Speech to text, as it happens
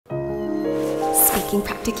speaking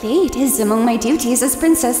practically, it is among my duties as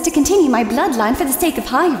princess to continue my bloodline for the sake of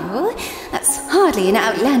Hyrule. That's hardly an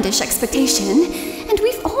outlandish expectation, and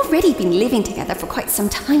we've already been living together for quite some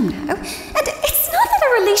time now. And it's not that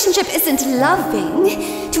our relationship isn't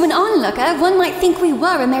loving. To an onlooker, one might think we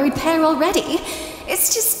were a married pair already.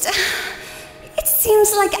 It's just... it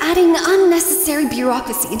seems like adding unnecessary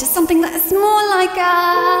bureaucracy into something that's more like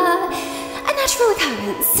a natural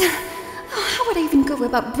occurrence. How would I even go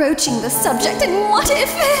about broaching the subject, and what if...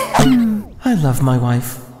 I love my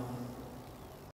wife.